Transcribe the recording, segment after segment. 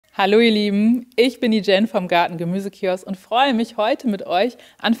Hallo ihr Lieben, ich bin die Jen vom Gartengemüsekiosk und freue mich heute mit euch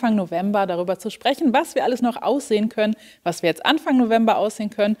Anfang November darüber zu sprechen, was wir alles noch aussehen können, was wir jetzt Anfang November aussehen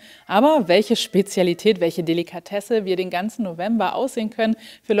können, aber welche Spezialität, welche Delikatesse wir den ganzen November aussehen können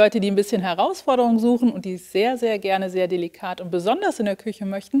für Leute, die ein bisschen Herausforderung suchen und die sehr, sehr gerne sehr delikat und besonders in der Küche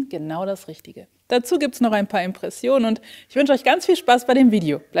möchten, genau das Richtige. Dazu gibt es noch ein paar Impressionen und ich wünsche euch ganz viel Spaß bei dem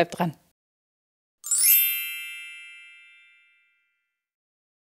Video. Bleibt dran!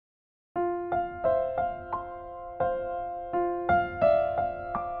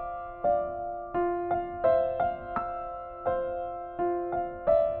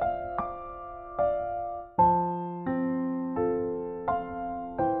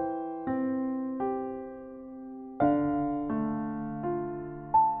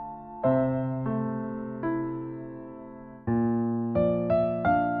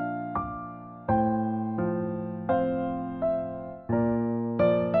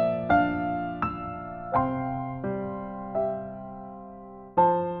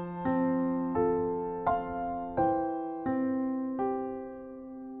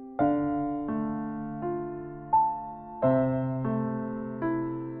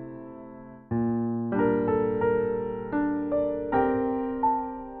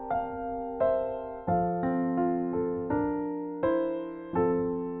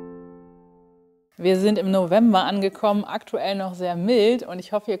 Wir sind im November angekommen, aktuell noch sehr mild und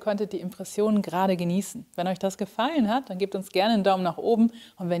ich hoffe, ihr konntet die Impressionen gerade genießen. Wenn euch das gefallen hat, dann gebt uns gerne einen Daumen nach oben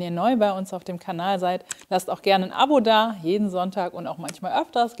und wenn ihr neu bei uns auf dem Kanal seid, lasst auch gerne ein Abo da. Jeden Sonntag und auch manchmal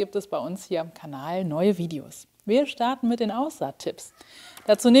öfters gibt es bei uns hier am Kanal neue Videos. Wir starten mit den Aussaattipps.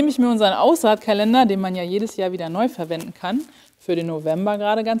 Dazu nehme ich mir unseren Aussaatkalender, den man ja jedes Jahr wieder neu verwenden kann, für den November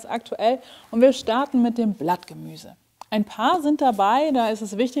gerade ganz aktuell, und wir starten mit dem Blattgemüse. Ein paar sind dabei, da ist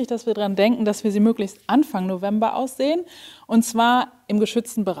es wichtig, dass wir daran denken, dass wir sie möglichst Anfang November aussehen und zwar im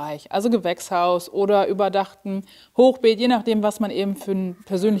geschützten Bereich, also Gewächshaus oder überdachten Hochbeet, je nachdem, was man eben für ein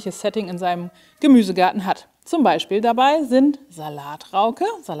persönliches Setting in seinem Gemüsegarten hat. Zum Beispiel dabei sind Salatrauke.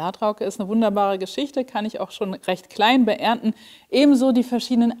 Salatrauke ist eine wunderbare Geschichte, kann ich auch schon recht klein beernten. Ebenso die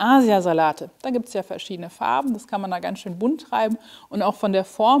verschiedenen Asiasalate. Da gibt es ja verschiedene Farben, das kann man da ganz schön bunt treiben. Und auch von der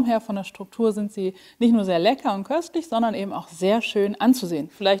Form her, von der Struktur sind sie nicht nur sehr lecker und köstlich, sondern eben auch sehr schön anzusehen.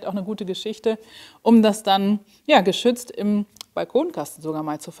 Vielleicht auch eine gute Geschichte, um das dann ja, geschützt im Balkonkasten sogar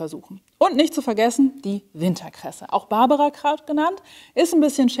mal zu versuchen. Und nicht zu vergessen, die Winterkresse, auch Barbarakraut genannt, ist ein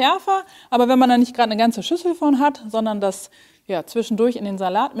bisschen schärfer, aber wenn man da nicht gerade eine ganze Schüssel von hat, sondern das ja, zwischendurch in den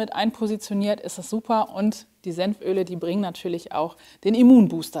Salat mit einpositioniert, ist das super und die Senföle, die bringen natürlich auch den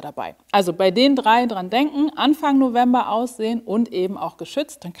Immunbooster dabei. Also bei den drei dran denken, Anfang November aussehen und eben auch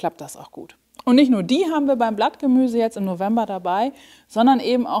geschützt, dann klappt das auch gut. Und nicht nur die haben wir beim Blattgemüse jetzt im November dabei, sondern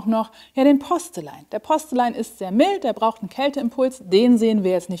eben auch noch ja, den Postelein. Der Postelein ist sehr mild, der braucht einen Kälteimpuls. Den sehen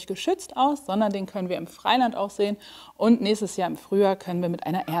wir jetzt nicht geschützt aus, sondern den können wir im Freiland auch sehen. Und nächstes Jahr im Frühjahr können wir mit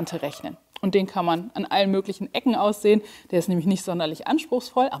einer Ernte rechnen. Und den kann man an allen möglichen Ecken aussehen. Der ist nämlich nicht sonderlich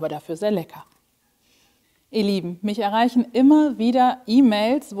anspruchsvoll, aber dafür sehr lecker. Ihr Lieben, mich erreichen immer wieder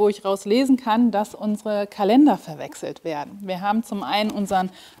E-Mails, wo ich rauslesen kann, dass unsere Kalender verwechselt werden. Wir haben zum einen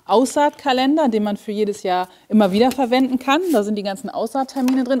unseren Aussaatkalender, den man für jedes Jahr immer wieder verwenden kann. Da sind die ganzen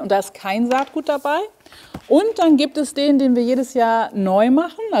Aussaattermine drin und da ist kein Saatgut dabei. Und dann gibt es den wir jedes Jahr neu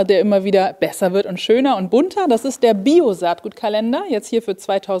machen, also der immer wieder besser wird und schöner und bunter. Das ist der Bio-Saatgutkalender, jetzt hier für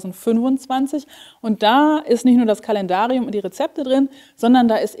 2025. Und da ist nicht nur das Kalendarium und die Rezepte drin, sondern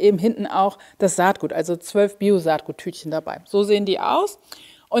da ist eben hinten auch das Saatgut, also 12 Bio-Saatguttütchen dabei. So sehen die aus.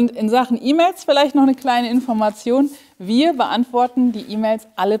 Und in Sachen E-Mails vielleicht noch eine kleine Information. Wir beantworten die E-Mails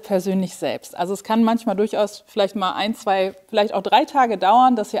alle persönlich selbst. Also es kann manchmal durchaus vielleicht mal 1, 2, vielleicht auch 3 Tage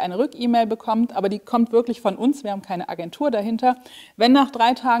dauern, dass ihr eine Rück-E-Mail bekommt, aber die kommt wirklich von uns. Wir haben keine Agentur dahinter. Wenn nach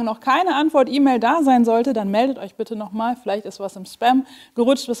 3 Tagen noch keine Antwort-E-Mail da sein sollte, dann meldet euch bitte nochmal. Vielleicht ist was im Spam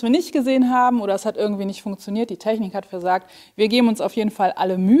gerutscht, was wir nicht gesehen haben oder es hat irgendwie nicht funktioniert. Die Technik hat versagt. Wir geben uns auf jeden Fall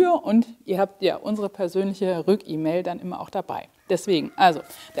alle Mühe und ihr habt ja unsere persönliche Rück-E-Mail dann immer auch dabei. Deswegen, also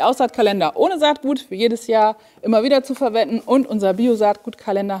der Aussaatkalender ohne Saatgut für jedes Jahr immer wieder zu verwenden und unser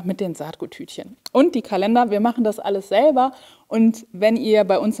Bio-Saatgutkalender mit den Saatguttütchen. Und die Kalender, wir machen das alles selber und wenn ihr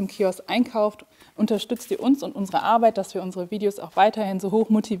bei uns im Kiosk einkauft, unterstützt ihr uns und unsere Arbeit, dass wir unsere Videos auch weiterhin so hoch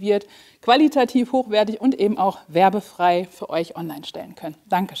motiviert, qualitativ hochwertig und eben auch werbefrei für euch online stellen können.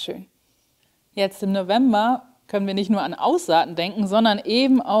 Dankeschön. Jetzt im November können wir nicht nur an Aussaaten denken, sondern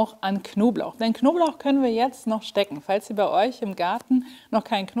eben auch an Knoblauch. Denn Knoblauch können wir jetzt noch stecken. Falls ihr bei euch im Garten noch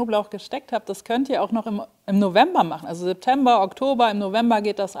keinen Knoblauch gesteckt habt, das könnt ihr auch noch im im November machen, also September, Oktober, im November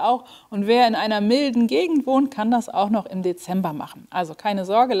geht das auch. Und wer in einer milden Gegend wohnt, kann das auch noch im Dezember machen. Also keine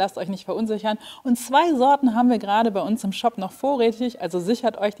Sorge, lasst euch nicht verunsichern. Und 2 Sorten haben wir gerade bei uns im Shop noch vorrätig, also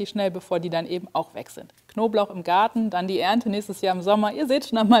sichert euch die schnell, bevor die dann eben auch weg sind. Knoblauch im Garten, dann die Ernte nächstes Jahr im Sommer. Ihr seht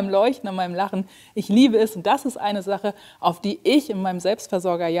schon an meinem Leuchten, an meinem Lachen, ich liebe es und das ist eine Sache, auf die ich in meinem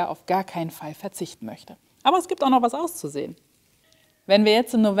Selbstversorgerjahr auf gar keinen Fall verzichten möchte. Aber es gibt auch noch was auszusehen. Wenn wir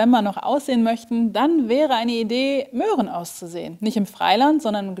jetzt im November noch aussehen möchten, dann wäre eine Idee, Möhren auszusehen. Nicht im Freiland,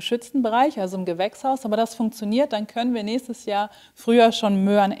 sondern im geschützten Bereich, also im Gewächshaus. Aber das funktioniert, dann können wir nächstes Jahr früher schon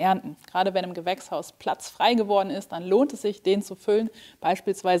Möhren ernten. Gerade wenn im Gewächshaus Platz frei geworden ist, dann lohnt es sich, den zu füllen.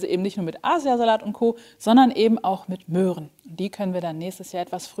 Beispielsweise eben nicht nur mit Asiasalat und Co., sondern eben auch mit Möhren. Und die können wir dann nächstes Jahr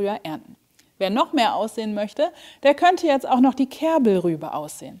etwas früher ernten. Wer noch mehr aussehen möchte, der könnte jetzt auch noch die Kerbelrübe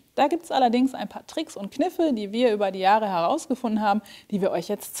aussehen. Da gibt es allerdings ein paar Tricks und Kniffe, die wir über die Jahre herausgefunden haben, die wir euch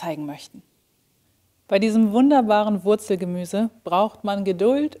jetzt zeigen möchten. Bei diesem wunderbaren Wurzelgemüse braucht man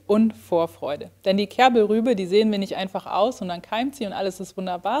Geduld und Vorfreude. Denn die Kerbelrübe, die sehen wir nicht einfach aus und dann keimt sie und alles ist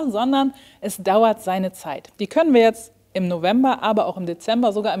wunderbar, sondern es dauert seine Zeit. Die können wir jetzt im November, aber auch im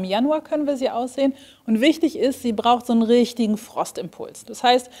Dezember, sogar im Januar können wir sie aussehen. Und wichtig ist, sie braucht so einen richtigen Frostimpuls. Das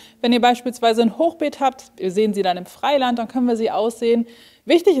heißt, wenn ihr beispielsweise ein Hochbeet habt, wir sehen sie dann im Freiland, dann können wir sie aussehen.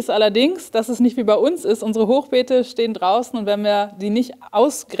 Wichtig ist allerdings, dass es nicht wie bei uns ist, unsere Hochbeete stehen draußen und wenn wir die nicht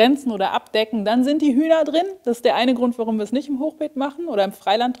ausgrenzen oder abdecken, dann sind die Hühner drin. Das ist der eine Grund, warum wir es nicht im Hochbeet machen oder im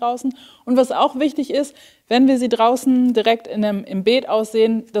Freiland draußen. Und was auch wichtig ist, wenn wir sie draußen direkt im Beet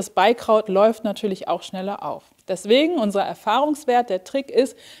aussehen, das Beikraut läuft natürlich auch schneller auf. Deswegen unser Erfahrungswert, der Trick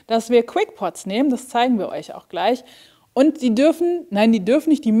ist, dass wir Quickpots nehmen, das zeigen wir euch auch gleich. Und die dürfen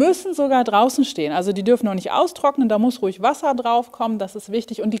nicht, die müssen sogar draußen stehen. Also die dürfen noch nicht austrocknen, da muss ruhig Wasser drauf kommen, das ist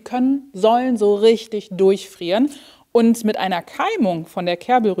wichtig. Und die sollen so richtig durchfrieren. Und mit einer Keimung von der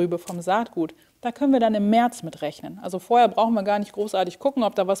Kerbelrübe vom Saatgut, da können wir dann im März mit rechnen. Also vorher brauchen wir gar nicht großartig gucken,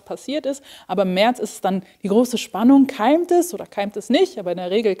 ob da was passiert ist. Aber im März ist es dann die große Spannung, keimt es oder keimt es nicht. Aber in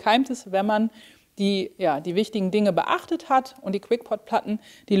der Regel keimt es, wenn man die wichtigen Dinge beachtet hat. Und die Quickpot-Platten,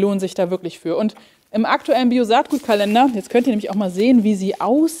 die lohnen sich da wirklich für. Und im aktuellen Bio-Saatgutkalender, jetzt könnt ihr nämlich auch mal sehen, wie sie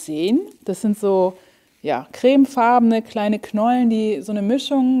aussehen. Das sind so cremefarbene kleine Knollen, die so eine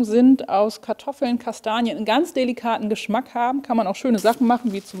Mischung sind aus Kartoffeln, Kastanien, einen ganz delikaten Geschmack haben. Kann man auch schöne Sachen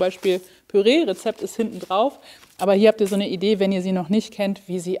machen, wie zum Beispiel Püree. Rezept ist hinten drauf. Aber hier habt ihr so eine Idee, wenn ihr sie noch nicht kennt,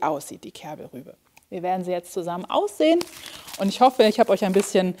 wie sie aussieht, die Kerbelrübe. Wir werden sie jetzt zusammen aussehen. Und ich hoffe, ich habe euch ein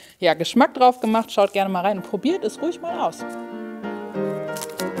bisschen Geschmack drauf gemacht. Schaut gerne mal rein und probiert es ruhig mal aus.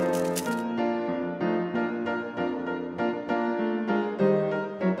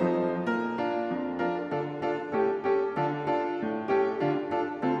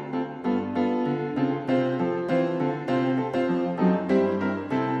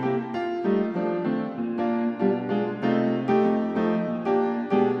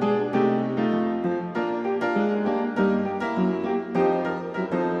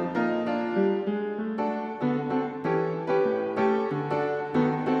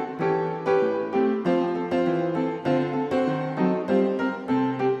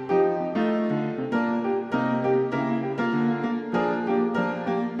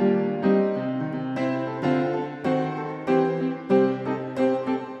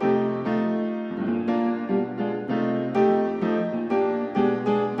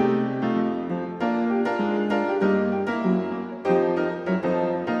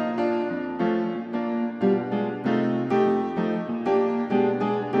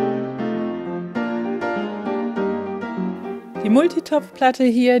 Die Multitopfplatte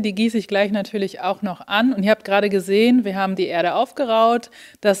hier, die gieße ich gleich natürlich auch noch an. Und ihr habt gerade gesehen, wir haben die Erde aufgeraut,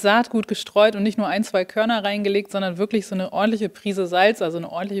 das Saatgut gestreut und nicht nur 1, 2 Körner reingelegt, sondern wirklich so eine ordentliche Prise Salz, also eine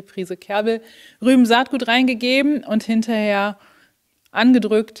ordentliche Prise Kerbelrüben Saatgut reingegeben und hinterher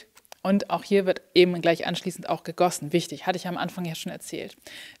angedrückt. Und auch hier wird eben gleich anschließend auch gegossen. Wichtig, hatte ich am Anfang ja schon erzählt.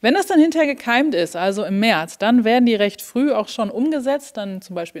 Wenn das dann hinterher gekeimt ist, also im März, dann werden die recht früh auch schon umgesetzt, dann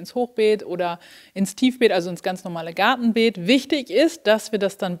zum Beispiel ins Hochbeet oder ins Tiefbeet, also ins ganz normale Gartenbeet. Wichtig ist, dass wir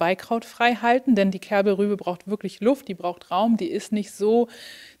das dann beikrautfrei halten, denn die Kerbelrübe braucht wirklich Luft, die braucht Raum, die ist nicht so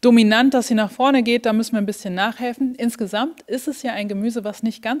dominant, dass sie nach vorne geht, da müssen wir ein bisschen nachhelfen. Insgesamt ist es ja ein Gemüse, was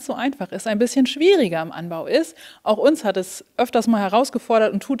nicht ganz so einfach ist, ein bisschen schwieriger im Anbau ist. Auch uns hat es öfters mal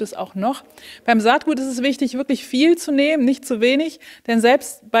herausgefordert und tut es auch noch. Beim Saatgut ist es wichtig, wirklich viel zu nehmen, nicht zu wenig, denn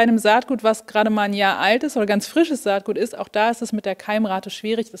selbst bei einem Saatgut, was gerade mal ein Jahr alt ist oder ganz frisches Saatgut ist, auch da ist es mit der Keimrate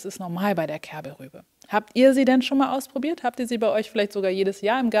schwierig, das ist normal bei der Kerbelrübe. Habt ihr sie denn schon mal ausprobiert? Habt ihr sie bei euch vielleicht sogar jedes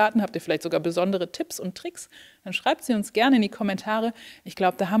Jahr im Garten? Habt ihr vielleicht sogar besondere Tipps und Tricks? Dann schreibt sie uns gerne in die Kommentare. Ich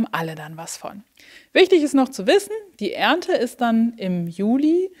glaube, da haben alle dann was von. Wichtig ist noch zu wissen, die Ernte ist dann im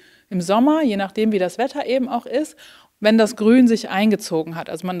Juli. im Sommer, je nachdem wie das Wetter eben auch ist, wenn das Grün sich eingezogen hat.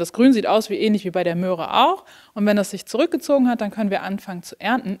 Also das Grün sieht aus wie ähnlich wie bei der Möhre auch. Und wenn das sich zurückgezogen hat, dann können wir anfangen zu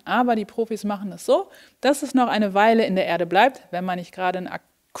ernten. Aber die Profis machen das so, dass es noch eine Weile in der Erde bleibt, wenn man nicht gerade einen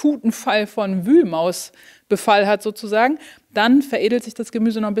akuten Fall von Wühlmausbefall hat sozusagen. Dann veredelt sich das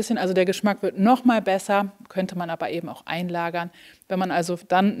Gemüse noch ein bisschen, also der Geschmack wird noch mal besser, könnte man aber eben auch einlagern. Wenn man also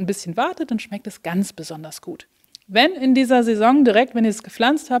dann ein bisschen wartet, dann schmeckt es ganz besonders gut. Wenn in dieser Saison direkt, wenn ihr es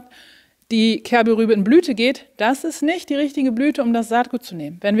gepflanzt habt, die Kerbelrübe in Blüte geht, das ist nicht die richtige Blüte, um das Saatgut zu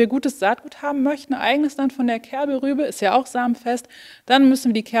nehmen. Wenn wir gutes Saatgut haben möchten, eigenes dann von der Kerbelrübe, ist ja auch samenfest, dann müssen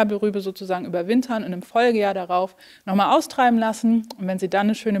wir die Kerbelrübe sozusagen überwintern und im Folgejahr darauf nochmal austreiben lassen. Und wenn sie dann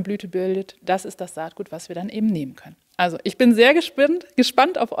eine schöne Blüte bildet, das ist das Saatgut, was wir dann eben nehmen können. Also ich bin sehr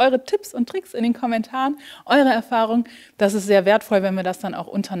gespannt auf eure Tipps und Tricks in den Kommentaren, eure Erfahrungen. Das ist sehr wertvoll, wenn wir das dann auch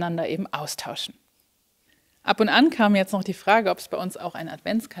untereinander eben austauschen. Ab und an kam jetzt noch die Frage, ob es bei uns auch einen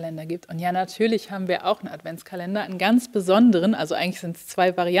Adventskalender gibt. Und ja, natürlich haben wir auch einen Adventskalender, einen ganz besonderen. Also eigentlich sind es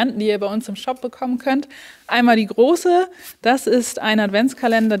 2 Varianten, die ihr bei uns im Shop bekommen könnt. Einmal die große, das ist ein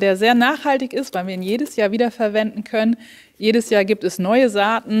Adventskalender, der sehr nachhaltig ist, weil wir ihn jedes Jahr wiederverwenden können. Jedes Jahr gibt es neue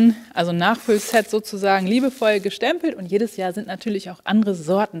Saaten, also Nachfüllset sozusagen, liebevoll gestempelt. Und jedes Jahr sind natürlich auch andere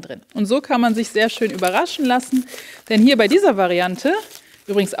Sorten drin. Und so kann man sich sehr schön überraschen lassen. Denn hier bei dieser Variante,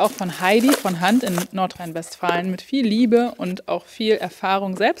 übrigens auch von Heidi, von Hand in Nordrhein-Westfalen, mit viel Liebe und auch viel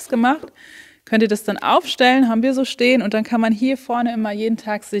Erfahrung selbst gemacht. Könnt ihr das dann aufstellen, haben wir so stehen und dann kann man hier vorne immer jeden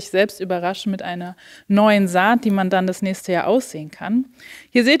Tag sich selbst überraschen mit einer neuen Saat, die man dann das nächste Jahr aussehen kann.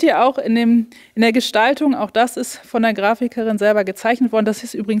 Hier seht ihr auch in der Gestaltung, auch das ist von der Grafikerin selber gezeichnet worden. Das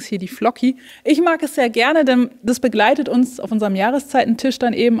ist übrigens hier die Flocki. Ich mag es sehr gerne, denn das begleitet uns auf unserem Jahreszeitentisch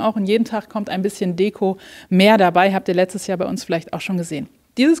dann eben auch und jeden Tag kommt ein bisschen Deko mehr dabei. Habt ihr letztes Jahr bei uns vielleicht auch schon gesehen.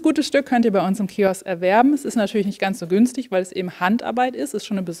 Dieses gute Stück könnt ihr bei uns im Kiosk erwerben. Es ist natürlich nicht ganz so günstig, weil es eben Handarbeit ist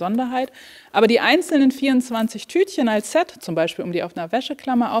schon eine Besonderheit. Aber die einzelnen 24 Tütchen als Set, zum Beispiel um die auf einer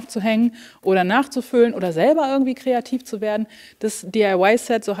Wäscheklammer aufzuhängen oder nachzufüllen oder selber irgendwie kreativ zu werden, das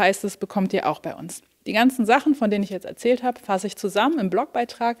DIY-Set, so heißt es, bekommt ihr auch bei uns. Die ganzen Sachen, von denen ich jetzt erzählt habe, fasse ich zusammen im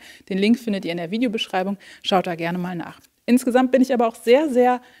Blogbeitrag. Den Link findet ihr in der Videobeschreibung. Schaut da gerne mal nach. Insgesamt bin ich aber auch sehr,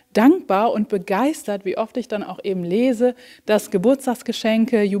 sehr dankbar und begeistert, wie oft ich dann auch eben lese, dass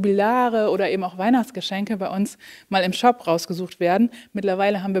Geburtstagsgeschenke, Jubilare oder eben auch Weihnachtsgeschenke bei uns mal im Shop rausgesucht werden.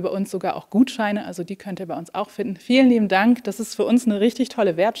 Mittlerweile haben wir bei uns sogar auch Gutscheine, also die könnt ihr bei uns auch finden. Vielen lieben Dank, das ist für uns eine richtig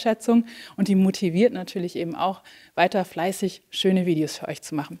tolle Wertschätzung und die motiviert natürlich eben auch, weiter fleißig schöne Videos für euch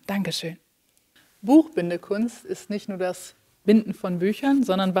zu machen. Dankeschön. Buchbindekunst ist nicht nur das Binden von Büchern,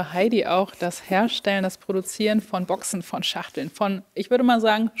 sondern bei Heidi auch das Herstellen, das Produzieren von Boxen, von Schachteln, von, ich würde mal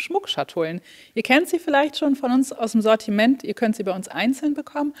sagen, Schmuckschatullen. Ihr kennt sie vielleicht schon von uns aus dem Sortiment, ihr könnt sie bei uns einzeln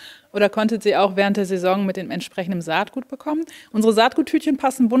bekommen oder konntet sie auch während der Saison mit dem entsprechenden Saatgut bekommen. Unsere Saatguttütchen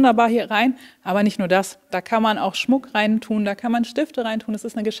passen wunderbar hier rein, aber nicht nur das, da kann man auch Schmuck reintun, da kann man Stifte reintun, das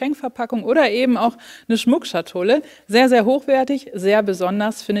ist eine Geschenkverpackung oder eben auch eine Schmuckschatulle. Sehr, sehr hochwertig, sehr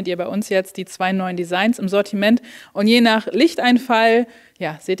besonders, findet ihr bei uns jetzt die 2 neuen Designs im Sortiment und je nach Lichteinfall,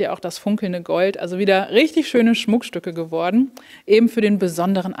 ja, seht ihr auch das funkelnde Gold, also wieder richtig schöne Schmuckstücke geworden, eben für den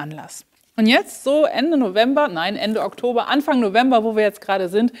besonderen Anlass. Und jetzt so Ende Oktober, Anfang November, wo wir jetzt gerade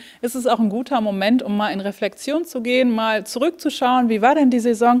sind, ist es auch ein guter Moment, um mal in Reflexion zu gehen, mal zurückzuschauen, wie war denn die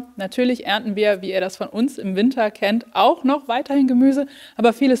Saison? Natürlich ernten wir, wie ihr das von uns im Winter kennt, auch noch weiterhin Gemüse,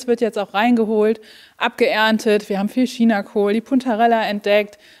 aber vieles wird jetzt auch reingeholt, abgeerntet, wir haben viel Chinakohl, die Puntarella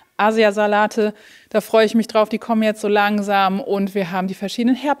entdeckt, Asiasalate, da freue ich mich drauf, die kommen jetzt so langsam und wir haben die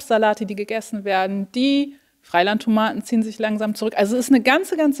verschiedenen Herbstsalate, die gegessen werden, die Freilandtomaten ziehen sich langsam zurück. Also es ist eine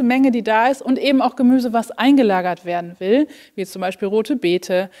ganze Menge, die da ist und eben auch Gemüse, was eingelagert werden will, wie zum Beispiel rote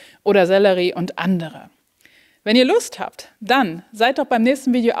Beete oder Sellerie und andere. Wenn ihr Lust habt, dann seid doch beim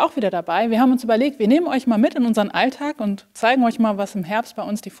nächsten Video auch wieder dabei. Wir haben uns überlegt, wir nehmen euch mal mit in unseren Alltag und zeigen euch mal, was im Herbst bei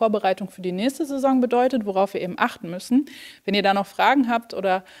uns die Vorbereitung für die nächste Saison bedeutet, worauf wir eben achten müssen. Wenn ihr da noch Fragen habt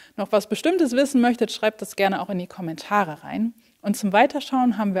oder noch was Bestimmtes wissen möchtet, schreibt das gerne auch in die Kommentare rein. Und zum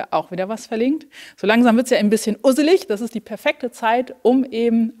Weiterschauen haben wir auch wieder was verlinkt. So langsam wird es ja ein bisschen usselig. Das ist die perfekte Zeit, um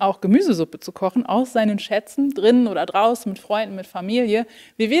eben auch Gemüsesuppe zu kochen aus seinen Schätzen, drinnen oder draußen, mit Freunden, mit Familie.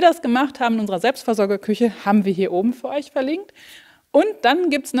 Wie wir das gemacht haben in unserer Selbstversorgerküche, haben wir hier oben für euch verlinkt. Und dann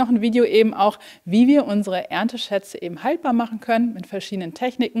gibt es noch ein Video eben auch, wie wir unsere Ernteschätze eben haltbar machen können mit verschiedenen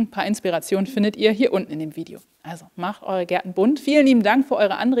Techniken. Ein paar Inspirationen findet ihr hier unten in dem Video. Also macht eure Gärten bunt. Vielen lieben Dank für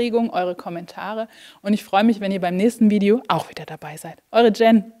eure Anregungen, eure Kommentare und ich freue mich, wenn ihr beim nächsten Video auch wieder dabei seid. Eure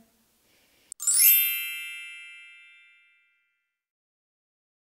Jen.